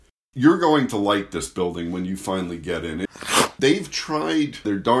You're going to like this building when you finally get in it. They've tried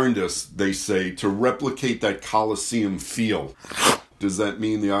their darndest, they say, to replicate that Coliseum feel. Does that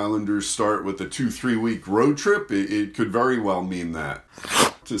mean the Islanders start with a 2-3 week road trip? It could very well mean that.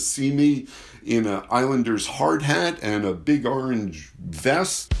 To see me in an Islanders hard hat and a big orange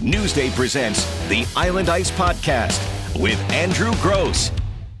vest. Newsday presents the Island Ice Podcast with Andrew Gross.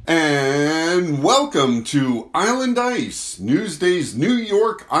 And welcome to Island Ice, Newsday's New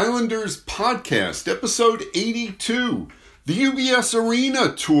York Islanders podcast, episode 82, the UBS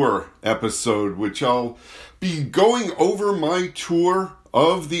Arena Tour episode, which I'll be going over my tour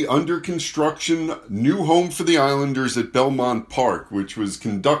of the under construction new home for the Islanders at Belmont Park, which was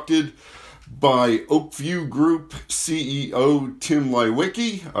conducted by Oakview Group CEO Tim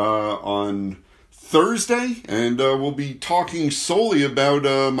Leiweke on Thursday, and we'll be talking solely about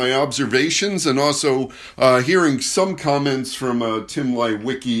my observations and also hearing some comments from Tim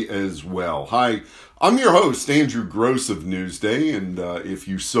Leiweke as well. Hi, I'm your host, Andrew Gross of Newsday, and if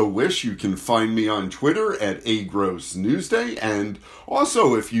you so wish, you can find me on Twitter at @AGrossNewsday, and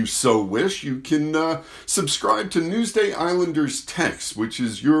also, if you so wish, you can subscribe to Newsday Islanders Text, which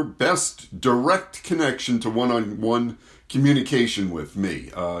is your best direct connection to one-on-one communication with me.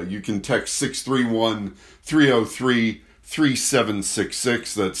 You can text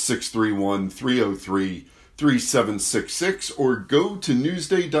 631-303-3766. That's 631-303-3766. Or go to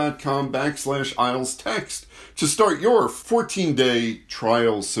newsday.com/IslesText to start your 14-day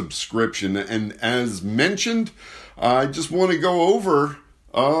trial subscription. And as mentioned, I just want to go over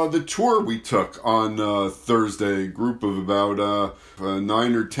the tour we took on Thursday. A group of about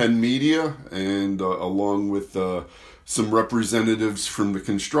 9 or 10 media, and along with some representatives from the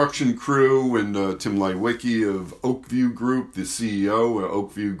construction crew and Tim Leiweke of Oakview Group, the CEO,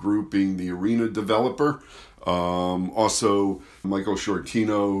 Oakview Group being the arena developer. Also, Michael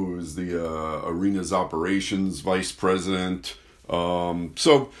Shortino, who is the arena's operations vice president.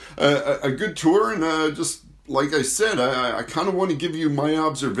 So a good tour, and just like I said, I kind of want to give you my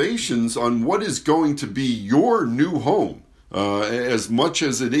observations on what is going to be your new home, as much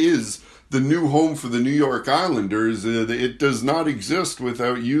as it is the new home for the New York Islanders. It does not exist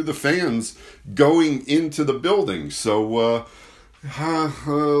without you, the fans, going into the building. So,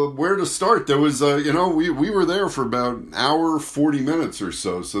 where to start? There was, we were there for about an hour, 40 minutes or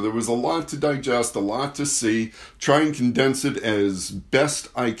so. So there was a lot to digest, a lot to see. Try and condense it as best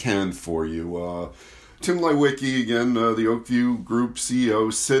I can for you. Tim Leiweke, again, the Oakview Group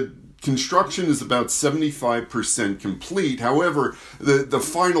CEO, said construction is about 75% complete. However, the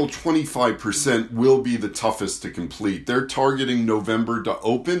final 25% will be the toughest to complete. They're targeting November to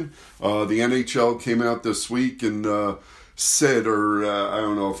open. The NHL came out this week and said, or I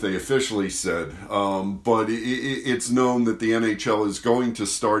don't know if they officially said, but it's known that the NHL is going to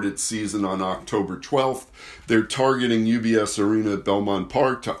start its season on October 12th. They're targeting UBS Arena at Belmont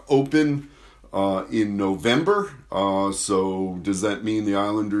Park to open in November. So does that mean the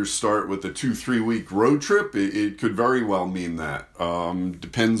Islanders start with a 2-3 week road trip? It could very well mean that.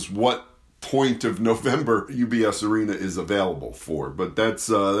 Depends what point of November UBS Arena is available for, but that's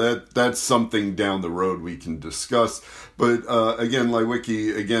something down the road we can discuss. But again,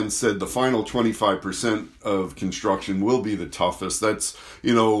 Leiweke again said the final 25% of construction will be the toughest. That's,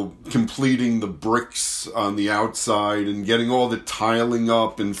 completing the bricks on the outside and getting all the tiling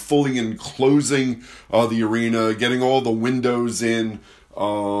up and fully enclosing the arena, getting all the windows in.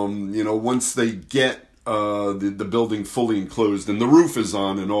 Once they get the building fully enclosed and the roof is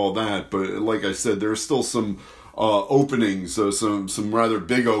on and all that. But like I said, there are still some openings, some rather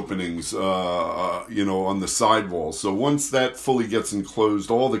big openings, on the sidewall. So once that fully gets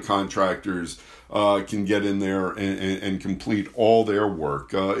enclosed, all the contractors can get in there and complete all their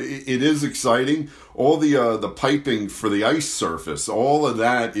work. It is exciting. All the piping for the ice surface, all of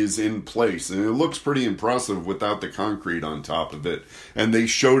that is in place, and it looks pretty impressive without the concrete on top of it. And they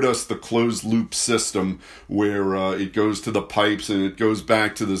showed us the closed loop system where it goes to the pipes and it goes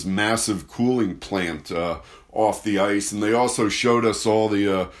back to this massive cooling plant off the ice. And they also showed us all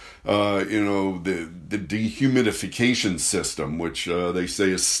the dehumidification system, which they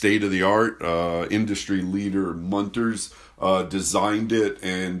say is state of the art. Industry leader Munters designed it,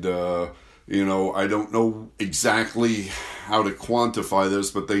 and I don't know exactly how to quantify this,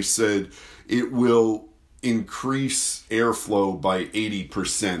 but they said it will increase airflow by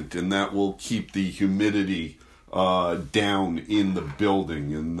 80%, and that will keep the humidity down in the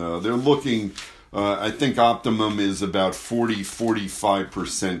building. And they're looking, I think optimum is about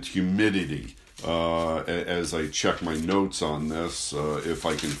 40-45% humidity, as I check my notes on this, if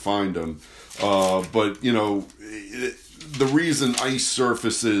I can find them. But the reason ice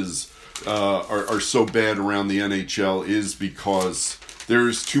surfaces are so bad around the NHL is because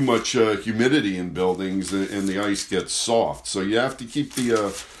there's too much humidity in buildings, and the ice gets soft. So you have to keep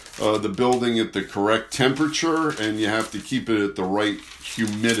the building at the correct temperature, and you have to keep it at the right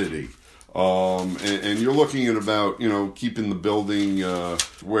humidity. And you're looking at about, keeping the building,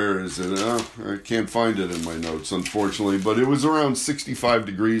 where is it? I can't find it in my notes, unfortunately, but it was around 65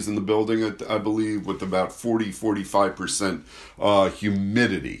 degrees in the building, I believe, with about 45%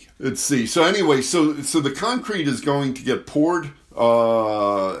 humidity. Let's see. So anyway, so the concrete is going to get poured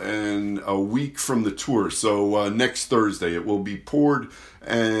and a week from the tour. So next Thursday it will be poured,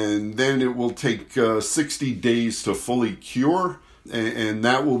 and then it will take 60 days to fully cure. And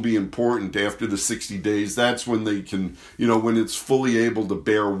that will be important after the 60 days. That's when they can, when it's fully able to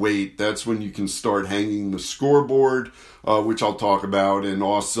bear weight, that's when you can start hanging the scoreboard, which I'll talk about. And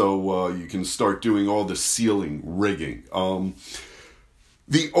also you can start doing all the ceiling rigging.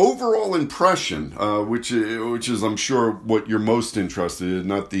 The overall impression, which is, I'm sure, what you're most interested in,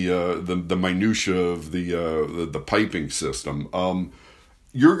 not the minutia of the piping system.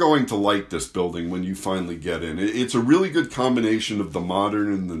 You're going to like this building when you finally get in. It's a really good combination of the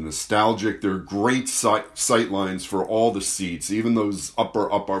modern and the nostalgic. There are great sight lines for all the seats, even those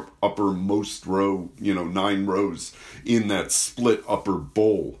uppermost row, 9 rows in that split upper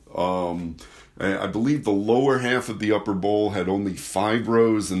bowl. I believe the lower half of the upper bowl had only 5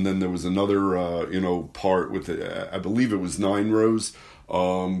 rows, and then there was another, part with I believe it was 9 rows,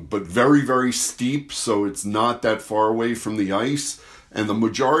 but very, very steep, so it's not that far away from the ice. And the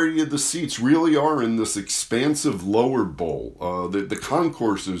majority of the seats really are in this expansive lower bowl. The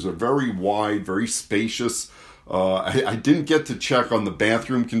concourses are very wide, very spacious. I didn't get to check on the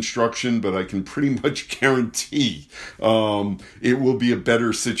bathroom construction, but I can pretty much guarantee it will be a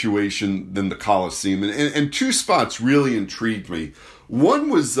better situation than the Coliseum. And 2 spots really intrigued me. One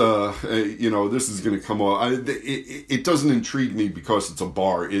was, this is going to come off. It doesn't intrigue me because it's a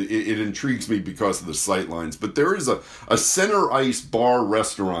bar. It intrigues me because of the sight lines. But there is a center ice bar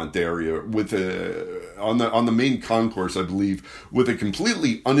restaurant area with on the main concourse, I believe, with a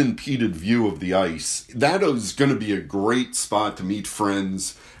completely unimpeded view of the ice. That is going to be a great spot to meet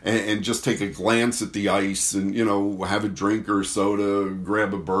friends and just take a glance at the ice and, have a drink or a soda,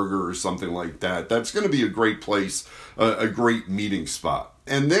 grab a burger or something like that. That's going to be a great place, a great meeting spot.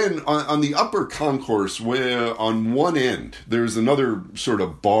 And then on the upper concourse, where on one end, there's another sort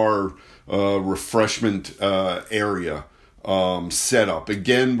of bar refreshment area set up.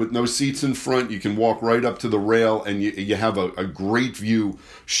 Again, with no seats in front, you can walk right up to the rail, and you have a great view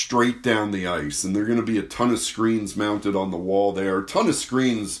straight down the ice. And there are going to be a ton of screens mounted on the wall there, a ton of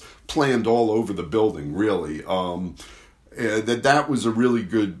screens planned all over the building, really. That was a really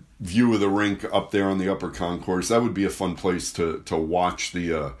good view of the rink up there on the upper concourse. That would be a fun place to watch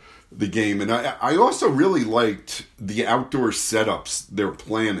the game. And I also really liked the outdoor setups they're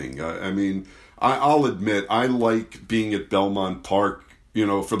planning. I'll admit, I like being at Belmont Park,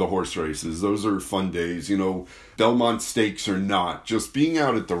 for the horse races. Those are fun days, Belmont Stakes or not. Just being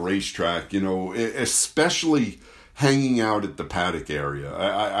out at the racetrack, especially hanging out at the paddock area.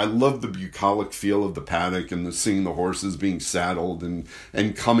 I love the bucolic feel of the paddock and seeing the horses being saddled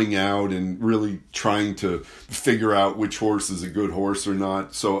and coming out and really trying to figure out which horse is a good horse or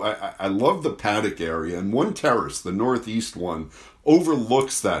not. So I love the paddock area. And one terrace, the northeast one,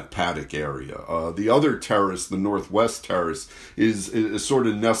 overlooks that paddock area. The other terrace, the northwest terrace, is sort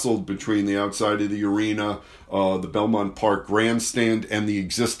of nestled between the outside of the arena, the Belmont Park grandstand, and the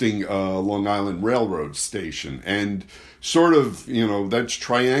existing Long Island Railroad station. And sort of, that's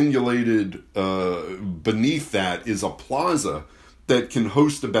triangulated beneath that is a plaza that can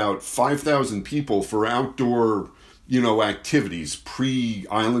host about 5,000 people for outdoor activities,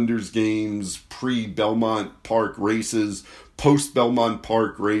 pre-Islanders games, pre-Belmont Park races, post-Belmont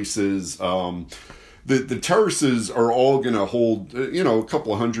Park races. The terraces are all going to hold, a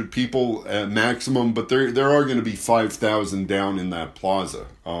couple of hundred people at maximum, but there are going to be 5,000 down in that plaza.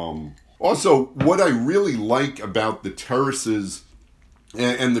 Also, what I really like about the terraces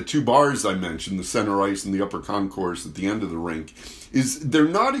and the 2 bars I mentioned, the center ice and the upper concourse at the end of the rink, is they're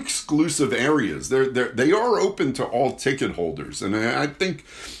not exclusive areas. They are open to all ticket holders. And I think,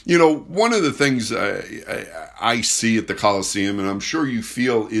 one of the things I see at the Coliseum, and I'm sure you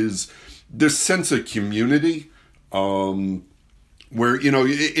feel, is this sense of community, where,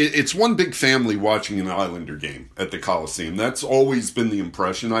 it's one big family watching an Islander game at the Coliseum. That's always been the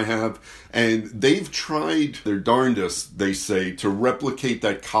impression I have. And they've tried their darndest, they say, to replicate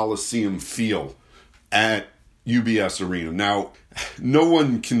that Coliseum feel at UBS Arena. Now, no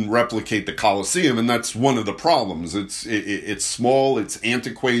one can replicate the Coliseum, and that's one of the problems. It's small, it's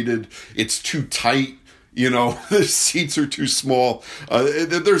antiquated, it's too tight. The seats are too small.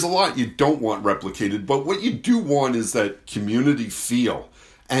 There's a lot you don't want replicated, but what you do want is that community feel,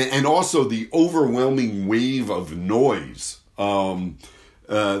 and also the overwhelming wave of noise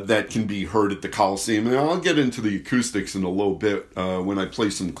that can be heard at the Coliseum. And I'll get into the acoustics in a little bit when I play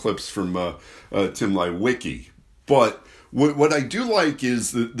some clips from Tim Leiweke. But what I do like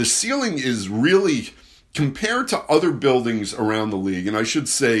is the ceiling is really, compared to other buildings around the league, and I should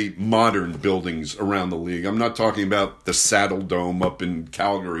say modern buildings around the league, I'm not talking about the Saddle Dome up in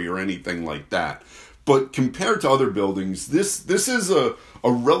Calgary or anything like that, but compared to other buildings, this is a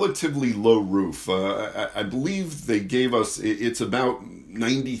relatively low roof. I believe they gave us, it's about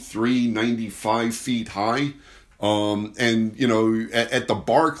 93, 95 feet high. And, at the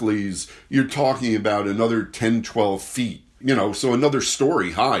Barclays, you're talking about another 10, 12 feet, so another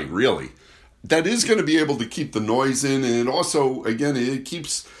story high, really. That is going to be able to keep the noise in, and also, again, it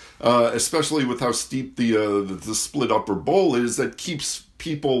keeps, especially with how steep the split upper bowl is, that keeps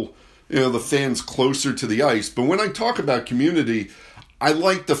people, the fans closer to the ice. But when I talk about community, I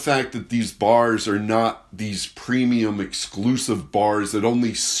like the fact that these bars are not these premium exclusive bars that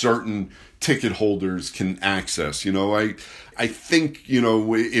only certain ticket holders can access. I think,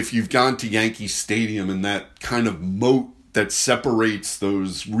 if you've gone to Yankee Stadium and that kind of moat that separates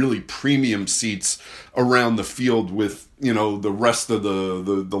those really premium seats around the field with, the rest of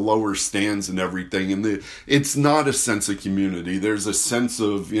the lower stands and everything. And it's not a sense of community. There's a sense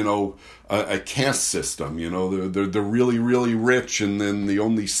of, a caste system. They're really, really rich, and then the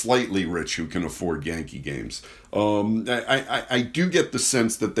only slightly rich who can afford Yankee games. I do get the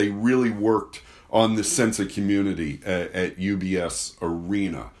sense that they really worked on the sense of community at UBS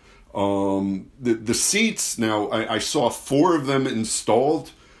Arena. The seats, now I saw 4 of them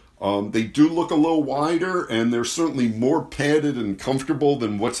installed. They do look a little wider, and they're certainly more padded and comfortable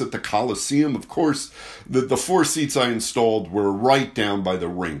than what's at the Coliseum. Of course, the 4 seats I installed were right down by the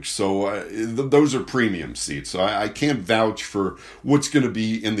rink, so those are premium seats. So I can't vouch for what's going to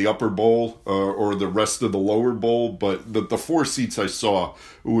be in the upper bowl or the rest of the lower bowl, but the 4 seats I saw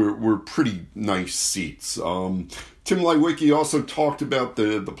were pretty nice seats. Tim Leiweke also talked about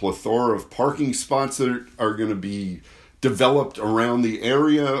the plethora of parking spots that are going to be developed around the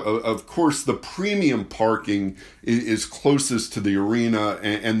area. Of course, the premium parking is closest to the arena,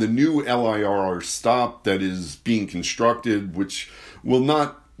 and the new LIRR stop that is being constructed, which will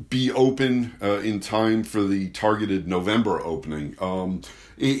not be open in time for the targeted November opening.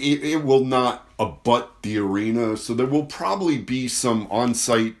 It will not abut the arena, so there will probably be some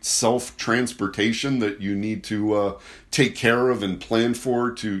on-site self-transportation that you need to take care of and plan for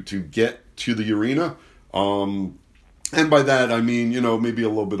to get to the arena. And by that, I mean, maybe a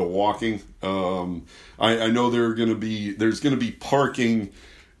little bit of walking. I know there's going to be parking.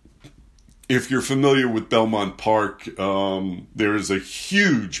 If you're familiar with Belmont Park, there is a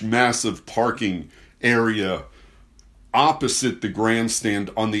huge, massive parking area opposite the grandstand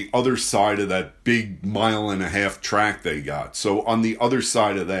on the other side of that big 1.5-mile track they got. So on the other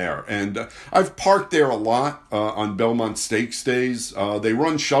side of there. And I've parked there a lot on Belmont Stakes days. They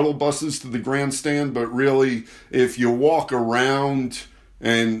run shuttle buses to the grandstand, but really, if you walk around,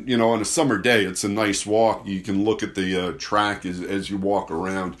 and, on a summer day, it's a nice walk. You can look at the track as you walk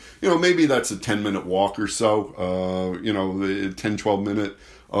around. Maybe that's a 10-minute walk or so, a 10, 12-minute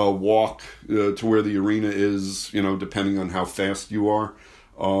walk to where the arena is, depending on how fast you are.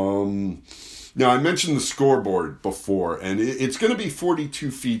 Now, I mentioned the scoreboard before, and it's going to be 42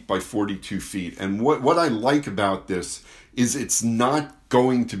 feet by 42 feet. And what I like about this is it's not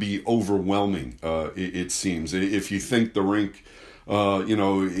going to be overwhelming, it seems. If you think the rink,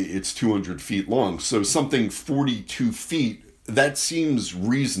 it's 200 feet long. So something 42 feet, that seems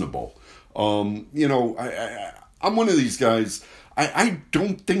reasonable. I'm one of these guys. I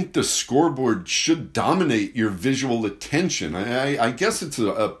don't think the scoreboard should dominate your visual attention. I guess it's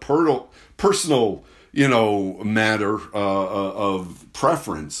a personal, matter of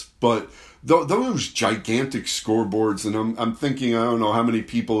preference. But those gigantic scoreboards, and I'm thinking, I don't know how many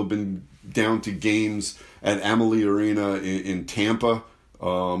people have been down to games at Amalie Arena in Tampa,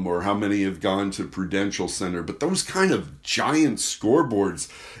 or how many have gone to Prudential Center. But those kind of giant scoreboards,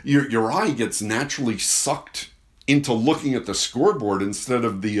 your eye gets naturally sucked into looking at the scoreboard instead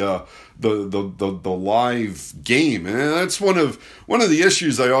of the the live game. And that's one of the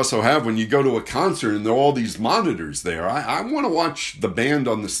issues I also have when you go to a concert and there are all these monitors there. I want to watch the band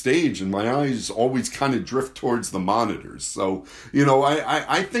on the stage, and my eyes always kind of drift towards the monitors. So,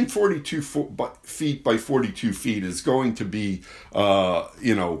 I think 42 feet by 42 feet is going to be,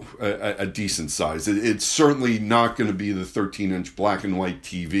 a decent size. It's certainly not going to be the 13-inch black and white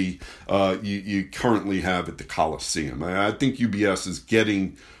TV you currently have at the Coliseum. I think UBS is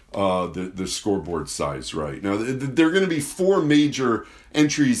getting the scoreboard size right. Now, there are going to be 4 major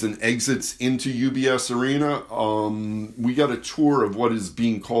entries and exits into UBS Arena. We got a tour of what is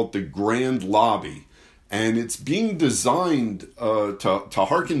being called the Grand Lobby, and it's being designed to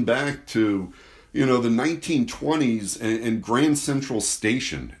harken back to the 1920s and Grand Central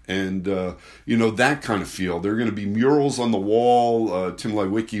Station and, that kind of feel. There are going to be murals on the wall. Tim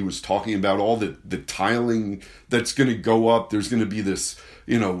Leiweke was talking about all the tiling that's going to go up. There's going to be this,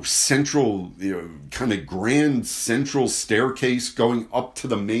 central, kind of grand central staircase going up to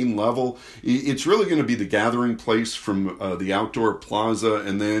the main level. It's really going to be the gathering place from the outdoor plaza.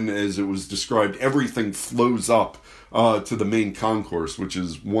 And then, as it was described, everything flows up to the main concourse, which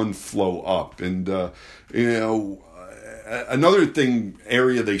is one flow up. And, another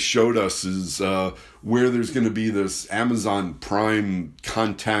area they showed us is where there's going to be this Amazon Prime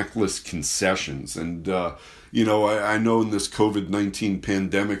contactless concessions. And, I know in this COVID-19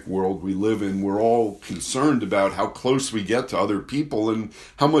 pandemic world we live in, we're all concerned about how close we get to other people and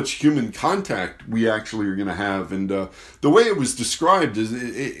how much human contact we actually are going to have. And the way it was described is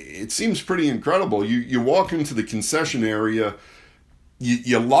it seems pretty incredible. You walk into the concession area,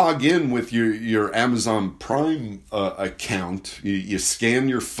 you log in with your Amazon Prime account, you scan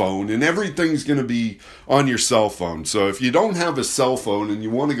your phone, and everything's going to be on your cell phone. So if you don't have a cell phone and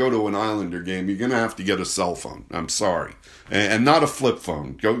you want to go to an Islander game, you're going to have to get a cell phone. I'm sorry. And not a flip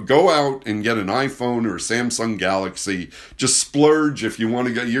phone. Go out and get an iPhone or a Samsung Galaxy. Just splurge if you want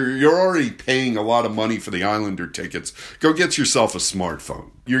to go. You're already paying a lot of money for the Islander tickets. Go get yourself a smartphone.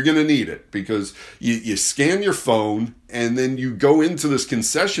 You're going to need it because you scan your phone and then you go into this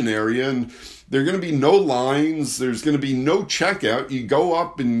concession area and there are going to be no lines. There's going to be no checkout. You go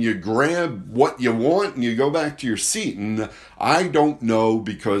up and you grab what you want and you go back to your seat. And I don't know,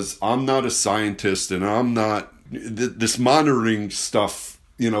 because I'm not a scientist and I'm not... This monitoring stuff,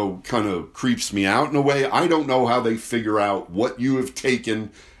 kind of creeps me out in a way. I don't know how they figure out what you have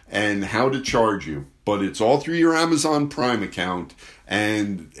taken and how to charge you, but it's all through your Amazon Prime account,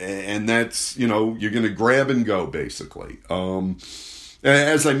 and that's, you're going to grab and go, basically.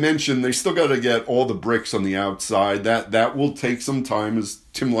 As I mentioned, they still got to get all the bricks on the outside. That will take some time, as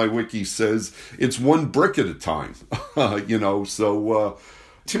Tim Leiweke says. It's one brick at a time, so...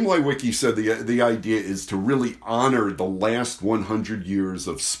 Tim Leiweke said the idea is to really honor the last 100 years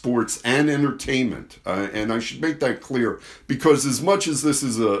of sports and entertainment. And I should make that clear, because as much as this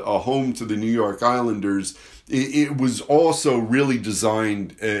is a home to the New York Islanders, it was also really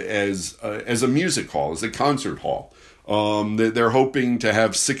designed as a music hall, as a concert hall. They're hoping to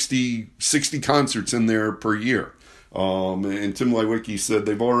have 60 concerts in there per year. And Tim Leiweke said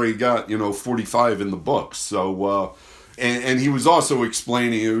they've already got, 45 in the books. So... And he was also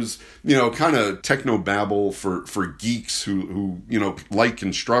explaining, it was, kind of technobabble for geeks who like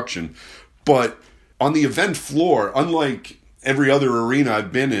construction. But on the event floor, unlike every other arena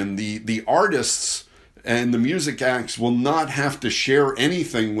I've been in, the artists and the music acts will not have to share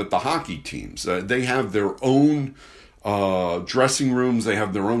anything with the hockey teams. They have their own dressing rooms. They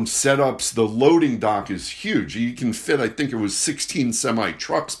have their own setups. The loading dock is huge. You can fit, I think it was 16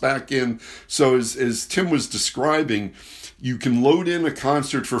 semi-trucks back in. So as Tim was describing, you can load in a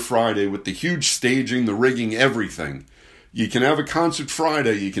concert for Friday with the huge staging, the rigging, everything. You can have a concert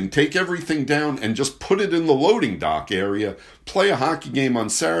Friday. You can take everything down and just put it in the loading dock area, play a hockey game on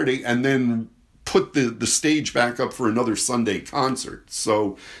Saturday, and then put the stage back up for another Sunday concert.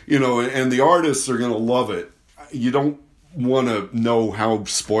 So, and the artists are going to love it. You don't want to know how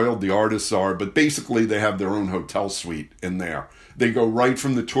spoiled the artists are, but basically they have their own hotel suite in there. They go right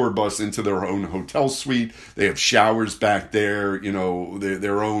from the tour bus into their own hotel suite. They have showers back there,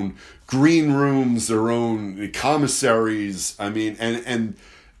 their own green rooms, their own commissaries. I mean, and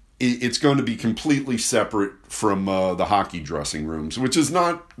it's going to be completely separate from the hockey dressing rooms, which is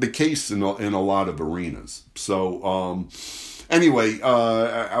not the case in a lot of arenas. So, anyway,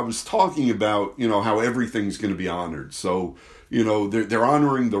 I was talking about, how everything's going to be honored. So, they're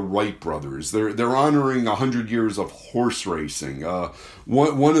honoring the Wright brothers. They're honoring 100 years of horse racing.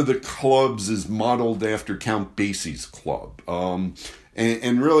 One of the clubs is modeled after Count Basie's club.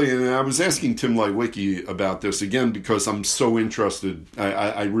 And really, and I was asking Tim Leiweke about this again because I'm so interested.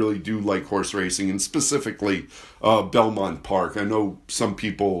 I really do like horse racing, and specifically Belmont Park. I know some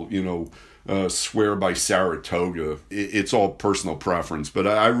people, swear by Saratoga. It's all personal preference, but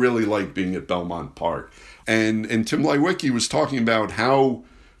I really like being at Belmont Park. And Tim Leiweke was talking about how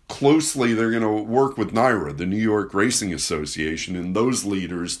closely they're going to work with NYRA, the New York Racing Association, and those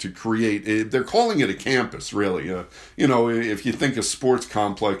leaders to create, they're calling it a campus, really. If you think of sports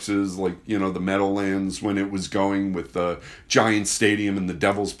complexes like, the Meadowlands when it was going with the Giant Stadium and the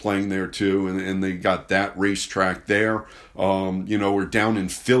Devils playing there too, and they got that racetrack there. We're down in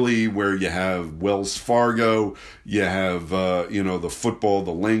Philly where you have Wells Fargo, you have, the football,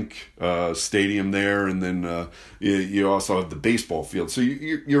 the Link stadium there, and then you also have the baseball field. So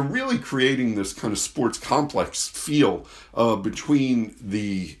you're really creating this kind of sports complex feel between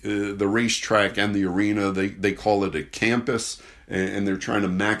the racetrack and the arena. They call it a campus, and they're trying to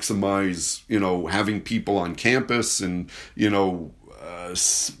maximize, having people on campus and,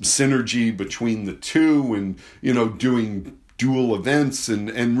 synergy between the two, and doing dual events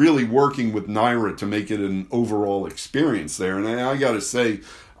and really working with NYRA to make it an overall experience there. And I got to say,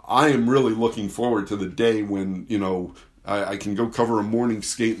 I am really looking forward to the day when I can go cover a morning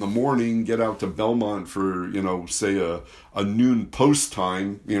skate in the morning, get out to Belmont for say a noon post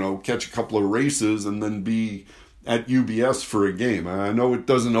time, catch a couple of races, and then be at UBS for a game. I know it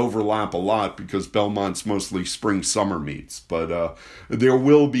doesn't overlap a lot because Belmont's mostly spring-summer meets, but there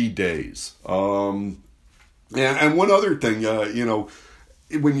will be days. And one other thing,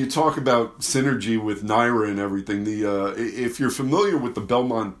 when you talk about synergy with NYRA and everything, if you're familiar with the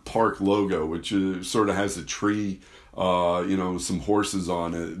Belmont Park logo, which sort of has a tree, some horses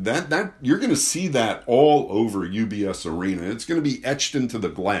on it, that you're going to see that all over UBS Arena. It's going to be etched into the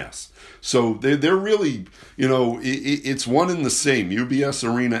glass. So they're really, it's one and the same. UBS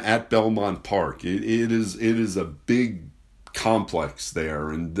Arena at Belmont Park. It is a big complex there,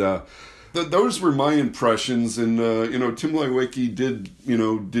 and those were my impressions. And Tim Leiweke did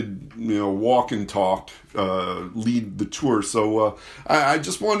walk and talk, lead the tour. So I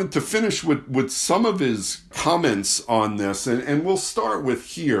just wanted to finish with some of his comments on this, and we'll start with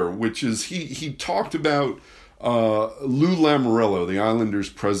here, which is he talked about Lou Lamoriello, the Islanders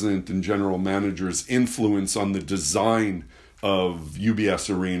president and general manager's influence on the design of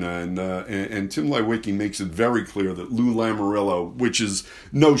UBS Arena, and Tim Leiweke makes it very clear that Lou Lamoriello, which is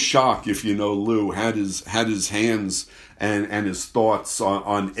no shock if you know Lou, had his hands and his thoughts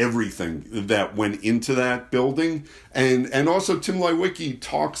on everything that went into that building, and also Tim Leiweke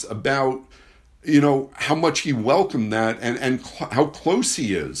talks about how much he welcomed that and how close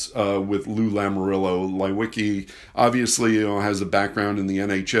he is with Lou Lamoriello. Leiweke obviously has a background in the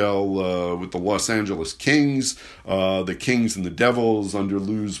NHL with the Los Angeles Kings, the Kings and the Devils under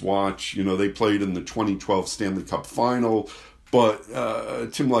Lou's watch. They played in the 2012 Stanley Cup Final. But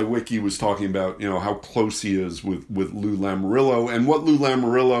Tim Leiweke was talking about how close he is with Lou Lamoriello, and what Lou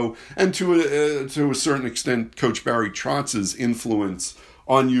Lamoriello and to a certain extent Coach Barry Trotz's influence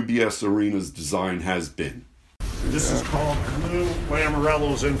on UBS Arena's design has been. This is called Lou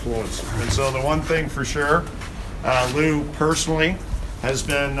Lamoriello's influence. And so the one thing for sure, Lou personally has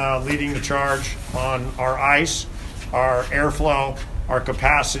been leading the charge on our ice, our airflow, our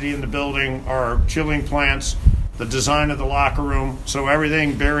capacity in the building, our chilling plants, the design of the locker room. So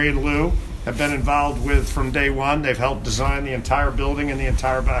everything Barry and Lou have been involved with from day one. They've helped design the entire building and the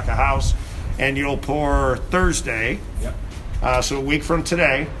entire back of house. And you'll pour Thursday. Yep. So a week from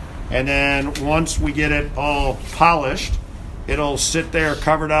today, and then once we get it all polished, it'll sit there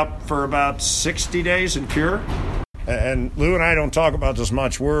covered up for about 60 days and cure. And Lou and I don't talk about this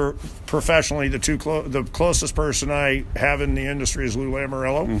much. We're professionally the closest person I have in the industry is Lou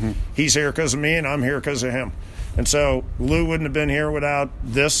Lamoriello. Mm-hmm. He's here because of me, and I'm here because of him. And so Lou wouldn't have been here without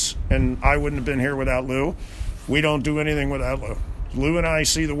this, and I wouldn't have been here without Lou. We don't do anything without Lou. Lou and I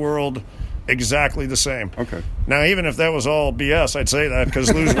see the world exactly the same. Okay. Now, even if that was all BS, I'd say that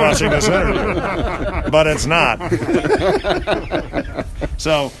because Lou's watching this interview, but it's not.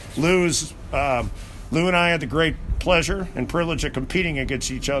 So Lou and I had the great pleasure and privilege of competing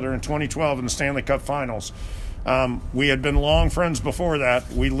against each other in 2012 in the Stanley Cup Finals. We had been long friends before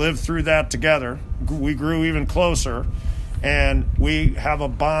that. We lived through that together. We grew even closer, and we have a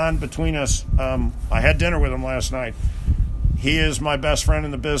bond between us. I had dinner with him last night. He is my best friend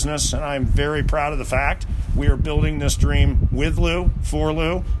in the business, and I'm very proud of the fact we are building this dream with Lou,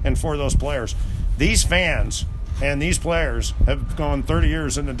 and for those players. These fans and these players have gone 30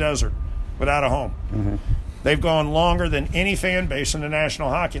 years in the desert without a home. Mm-hmm. They've gone longer than any fan base in the National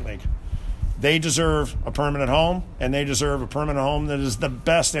Hockey League. They deserve a permanent home, and they deserve a permanent home that is the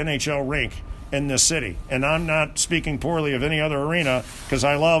best NHL rink in this city. And I'm not speaking poorly of any other arena, because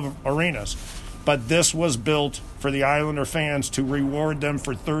I love arenas. But this was built for the Islander fans to reward them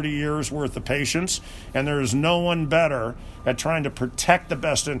for 30 years worth of patience. And there is no one better at trying to protect the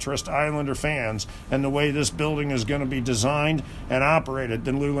best interest Islander fans and the way this building is going to be designed and operated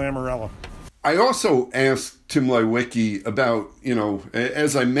than Lou Lamoriello. I also asked Tim Leiweke about,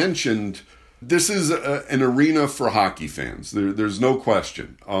 as I mentioned, this is an arena for hockey fans. There's no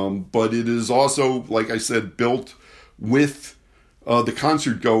question. But it is also, like I said, built with the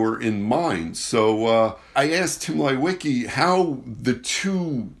concert goer in mind. So I asked Tim Leiweke how the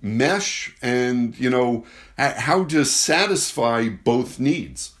two mesh and, how to satisfy both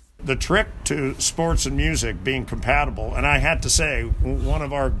needs. The trick to sports and music being compatible, and I had to say, one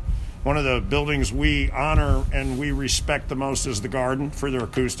of the buildings we honor and we respect the most is the Garden for their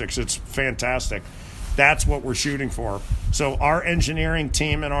acoustics. It's fantastic. That's what we're shooting for. So our engineering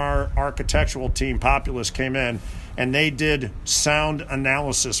team and our architectural team, Populous, came in and they did sound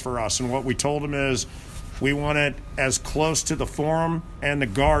analysis for us. And what we told them is we want it as close to the Forum and the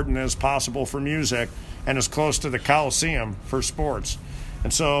Garden as possible for music and as close to the Coliseum for sports.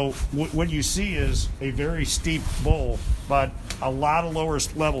 And so what you see is a very steep bowl, but a lot of lower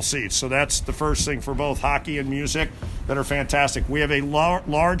level seats. So that's the first thing for both hockey and music that are fantastic. We have a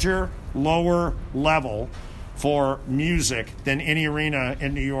larger, lower level for music than any arena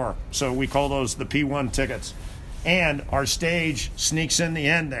in New York. So we call those the P1 tickets. And our stage sneaks in the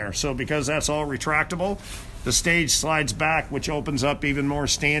end there. So because that's all retractable, the stage slides back, which opens up even more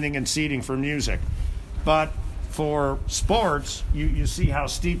standing and seating for music. But for sports, you see how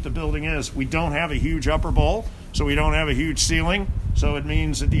steep the building is. We don't have a huge upper bowl, so we don't have a huge ceiling. So it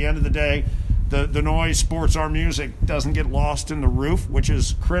means at the end of the day, the noise, sports, our music doesn't get lost in the roof, which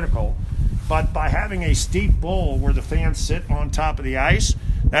is critical. But by having a steep bowl where the fans sit on top of the ice,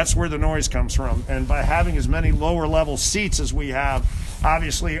 that's where the noise comes from. And by having as many lower level seats as we have,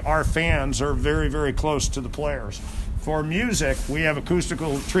 obviously our fans are very, very close to the players. For music, we have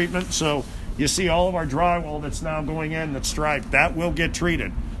acoustical treatment, so you see all of our drywall that's now going in that's striped. That will get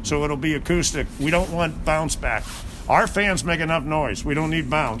treated, so it'll be acoustic. We don't want bounce back. Our fans make enough noise. We don't need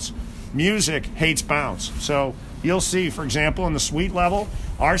bounce. Music hates bounce. So you'll see, for example, in the suite level,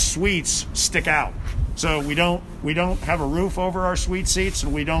 our suites stick out. So we don't have a roof over our suite seats,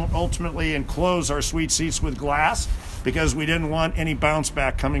 and we don't ultimately enclose our suite seats with glass because we didn't want any bounce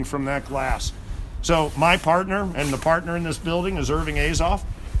back coming from that glass. So my partner and the partner in this building is Irving Azoff.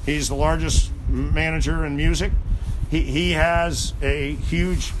 He's the largest manager in music. He has a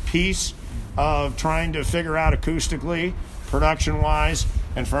huge piece of trying to figure out acoustically, production-wise,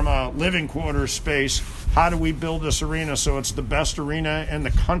 and from a living quarters space, how do we build this arena so it's the best arena in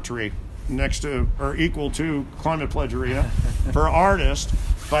the country, next to or equal to Climate Pledge Arena for artists,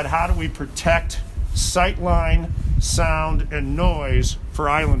 but how do we protect sightline, sound, and noise for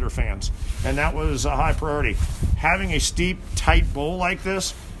Islander fans? And that was a high priority. Having a steep, tight bowl like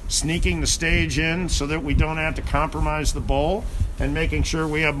this, sneaking the stage in so that we don't have to compromise the bowl, and making sure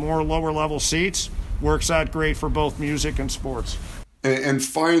we have more lower level seats works out great for both music and sports. And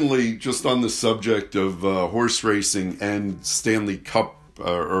finally, just on the subject of horse racing and Stanley Cup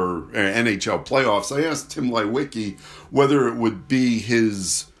or NHL playoffs, I asked Tim Leiweke whether it would be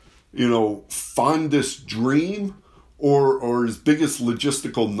his, fondest dream or his biggest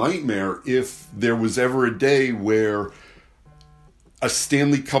logistical nightmare if there was ever a day where a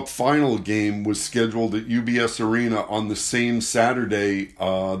Stanley Cup final game was scheduled at UBS Arena on the same Saturday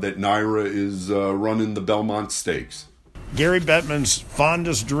that NYRA is running the Belmont Stakes. Gary Bettman's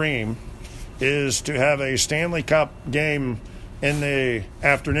fondest dream is to have a Stanley Cup game in the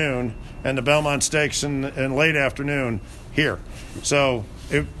afternoon and the Belmont Stakes in late afternoon here. So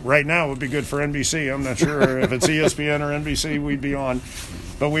right now it would be good for NBC. I'm not sure if it's ESPN or NBC we'd be on.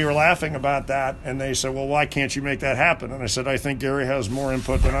 But we were laughing about that, and they said, well, why can't you make that happen? And I said, I think Gary has more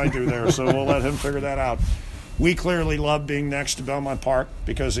input than I do there, so we'll let him figure that out. We clearly love being next to Belmont Park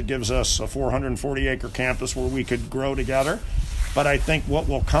because it gives us a 440-acre campus where we could grow together. But I think what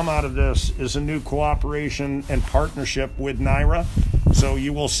will come out of this is a new cooperation and partnership with NYRA. So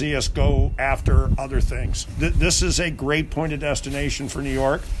you will see us go after other things. This is a great point of destination for New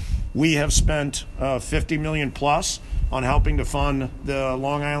York. We have spent $50 million plus on helping to fund the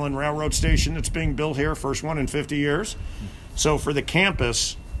Long Island Railroad Station that's being built here, first one in 50 years. So for the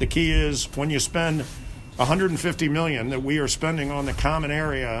campus, the key is when you spend $150 million that we are spending on the common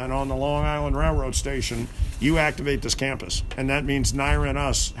area and on the Long Island Railroad Station, you activate this campus. And that means NYRA and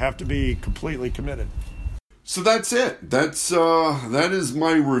us have to be completely committed. So that's it. That is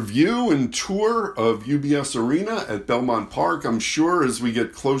my review and tour of UBS Arena at Belmont Park. I'm sure as we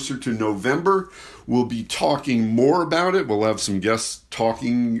get closer to November, we'll be talking more about it. We'll have some guests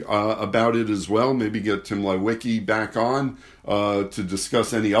talking about it as well. Maybe get Tim Leiweke back on to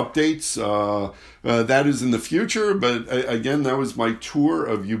discuss any updates. That is in the future. But again, that was my tour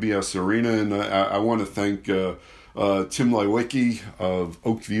of UBS Arena, and I want to thank Tim Leiweke of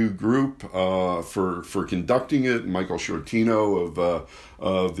Oakview Group for conducting it, and Michael Shortino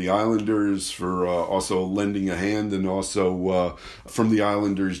of the Islanders for also lending a hand, and also from the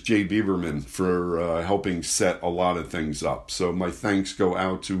Islanders, Jay Bieberman for helping set a lot of things up. So my thanks go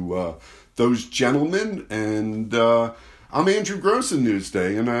out to those gentlemen, and I'm Andrew Grossen,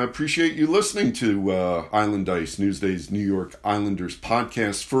 Newsday, and I appreciate you listening to Island Ice, Newsday's New York Islanders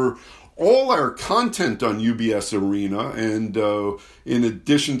podcast. For all our content on UBS Arena, and in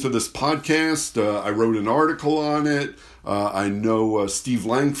addition to this podcast, I wrote an article on it. I know Steve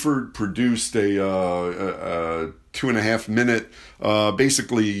Langford produced a 2.5 minute,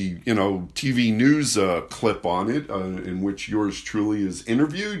 basically, TV news clip on it, in which yours truly is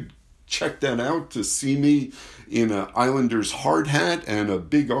interviewed. Check that out to see me in an Islanders hard hat and a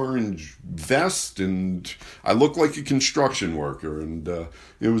big orange vest, and I look like a construction worker, and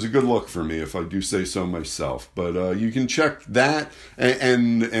it was a good look for me, if I do say so myself. But you can check that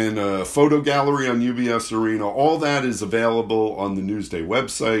and a photo gallery on UBS Arena. All that is available on the Newsday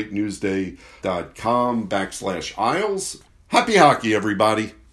website, newsday.com/Isles. Happy hockey, everybody.